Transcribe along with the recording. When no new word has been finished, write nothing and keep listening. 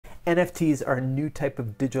NFTs are a new type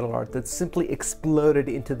of digital art that simply exploded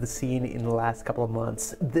into the scene in the last couple of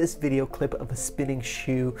months. This video clip of a spinning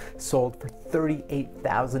shoe sold for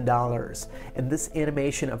 $38,000, and this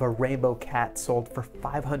animation of a rainbow cat sold for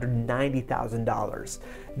 $590,000.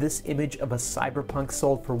 This image of a cyberpunk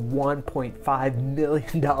sold for $1.5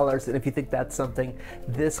 million, and if you think that's something,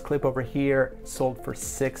 this clip over here sold for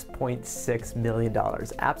 $6.6 million.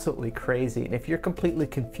 Absolutely crazy, and if you're completely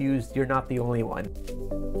confused, you're not the only one.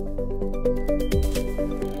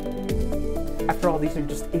 After all, these are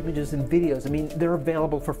just images and videos. I mean, they're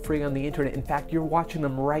available for free on the internet. In fact, you're watching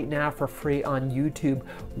them right now for free on YouTube.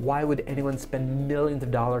 Why would anyone spend millions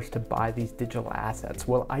of dollars to buy these digital assets?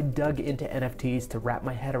 Well, I dug into NFTs to wrap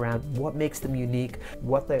my head around what makes them unique,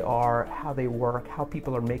 what they are, how they work, how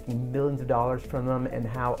people are making millions of dollars from them, and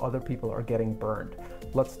how other people are getting burned.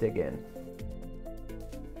 Let's dig in.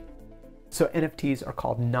 So NFTs are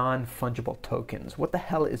called non-fungible tokens. What the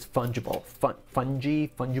hell is fungible?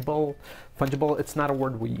 Fungible? It's not a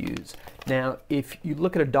word we use. Now, if you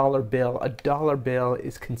look at a dollar bill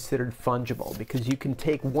is considered fungible because you can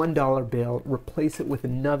take $1 bill, replace it with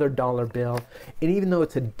another dollar bill, and even though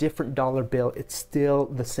it's a different dollar bill, it's still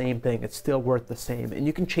the same thing. It's still worth the same. And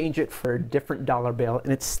you can change it for a different dollar bill,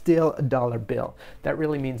 and it's still a dollar bill. That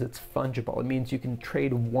really means it's fungible. It means you can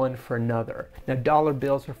trade one for another. Now, dollar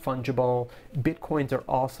bills are fungible. Bitcoins are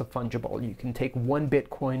also fungible. You can take one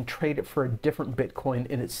Bitcoin, trade it for a different Bitcoin,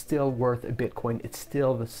 and it's still worth a Bitcoin. It's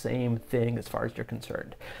still the same thing as far as you're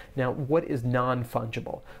concerned. Now, what is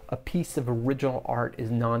non-fungible? A piece of original art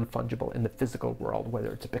is non-fungible in the physical world,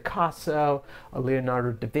 whether it's a Picasso, a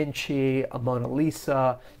Leonardo da Vinci, a Mona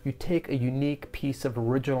Lisa. You take a unique piece of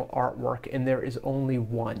original artwork and there is only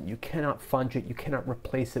one. You cannot funge it, you cannot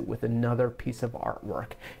replace it with another piece of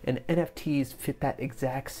artwork. And NFTs fit that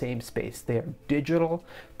exact same space. They are digital,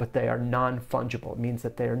 but they are non-fungible. It means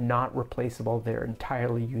that they are not replaceable, they're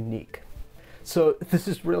entirely unique. So this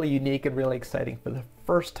is really unique and really exciting. For the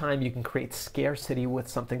first time, you can create scarcity with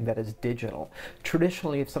something that is digital.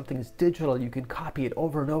 Traditionally, if something is digital, you can copy it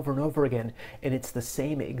over and over and over again, and it's the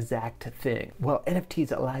same exact thing. Well,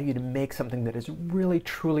 NFTs allow you to make something that is really,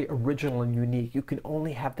 truly original and unique. You can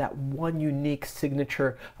only have that one unique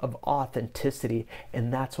signature of authenticity,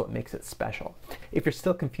 and that's what makes it special. If you're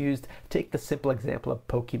still confused, take the simple example of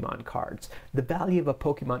Pokemon cards. The value of a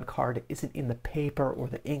Pokemon card isn't in the paper or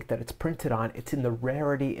the ink that it's printed on, it's in the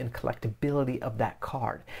rarity and collectability of that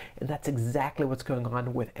card. And that's exactly what's going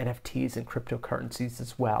on with NFTs and cryptocurrencies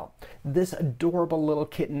as well. This adorable little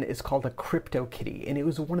kitten is called a crypto kitty, and it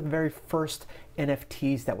was one of the very first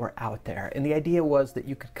NFTs that were out there. And the idea was that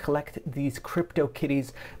you could collect these crypto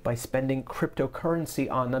kitties by spending cryptocurrency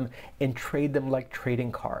on them and trade them like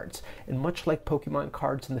trading cards. And much like Pokemon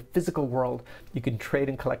cards in the physical world, you can trade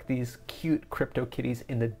and collect these cute crypto kitties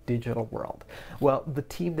in the digital world. Well, the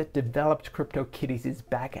team that developed crypto kitties is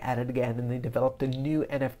back at it again, and they developed a new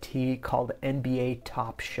NFT called NBA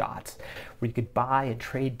Top Shots, where you could buy and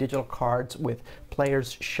trade digital cards with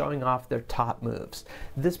players showing off their top moves.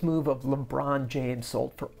 This move of LeBron James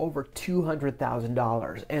sold for over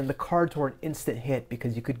 $200,000, and the cards were an instant hit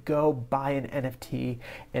because you could go buy an NFT,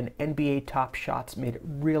 and NBA Top Shots made it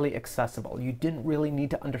really accessible. You didn't really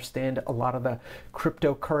need to understand a lot of the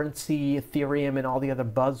cryptocurrency, Ethereum, and all the other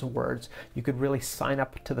buzzwords. You could really sign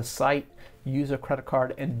up to the site, use a credit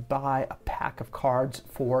card, and buy a pack of cards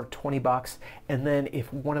for 20 bucks. And then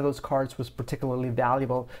if one of those cards was particularly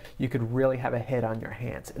valuable, you could really have a hit on your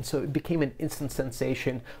hands. And so it became an instant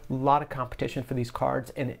sensation, a lot of competition for these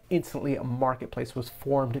cards, and instantly a marketplace was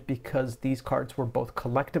formed because these cards were both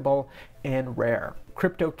collectible and rare.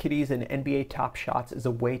 CryptoKitties and NBA Top Shots is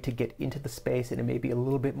a way to get into the space, and it may be a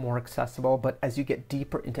little bit more accessible, but as you get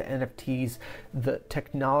deeper into NFTs, the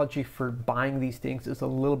technology for buying these things is a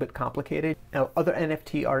little bit complicated. Now, other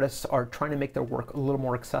NFT artists are trying to make their work a little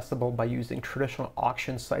more accessible by using traditional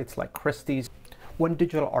auction sites like Christie's. One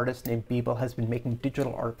digital artist named Beeble has been making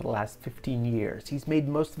digital art for the last 15 years. He's made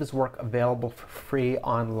most of his work available for free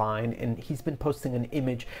online, and he's been posting an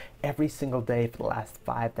image every single day for the last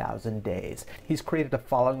 5,000 days. He's created a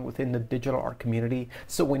following within the digital art community,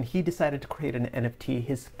 so when he decided to create an NFT,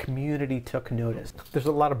 his community took notice. There's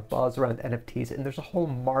a lot of buzz around NFTs, and there's a whole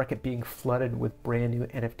market being flooded with brand new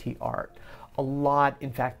NFT art. a lot,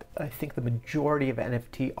 in fact, I think the majority of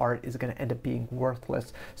NFT art is going to end up being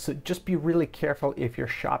worthless. So just be really careful if you're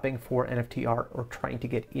shopping for NFT art or trying to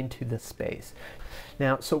get into the space.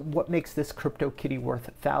 Now, so what makes this CryptoKitty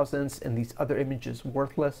worth thousands and these other images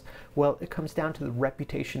worthless? Well, it comes down to the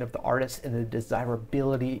reputation of the artist and the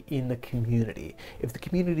desirability in the community. If the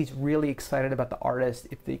community is really excited about the artist,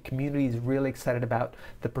 if the community is really excited about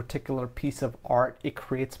the particular piece of art, it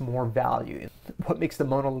creates more value. What makes the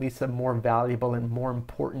Mona Lisa more valuable and more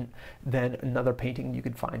important than another painting you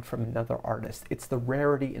could find from another artist? It's the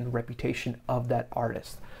rarity and the reputation of that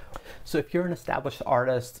artist. So if you're an established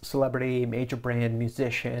artist, celebrity, major brand,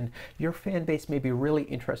 musician, your fan base may be really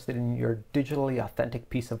interested in your digitally authentic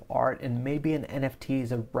piece of art, and maybe an NFT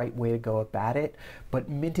is a right way to go about it. But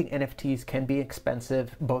minting NFTs can be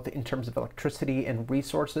expensive, both in terms of electricity and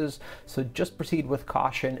resources. So just proceed with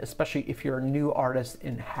caution, especially if you're a new artist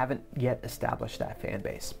and haven't yet established that fan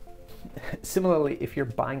base. Similarly, if you're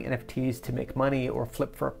buying NFTs to make money or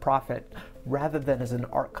flip for a profit, rather than as an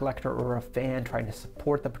art collector or a fan trying to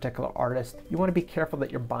support the particular artist, you want to be careful that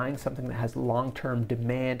you're buying something that has long-term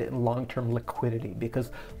demand and long-term liquidity, because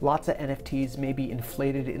lots of NFTs may be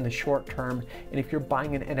inflated in the short term, and if you're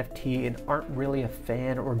buying an NFT and aren't really a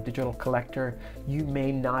fan or digital collector, you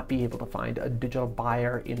may not be able to find a digital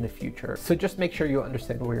buyer in the future. So just make sure you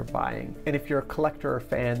understand what you're buying. And if you're a collector or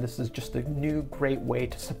fan, this is just a new great way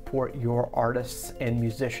to support your artists and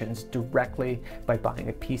musicians directly by buying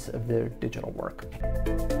a piece of their digital work.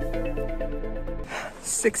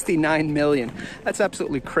 69 million. That's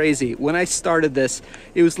absolutely crazy. When I started this,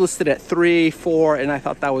 it was listed at 3, 4, and I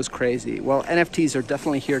thought that was crazy. Well, NFTs are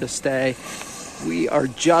definitely here to stay. We are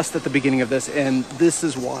just at the beginning of this, and this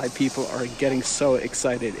is why people are getting so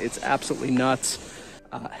excited. It's absolutely nuts.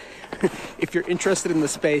 If you're interested in the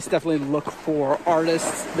space, definitely look for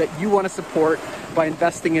artists that you want to support by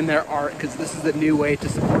investing in their art, because this is a new way to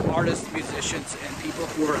support artists, musicians, and people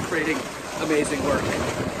who are creating amazing work.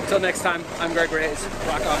 Until next time, I'm Greg Raiz.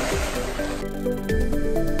 Rock on.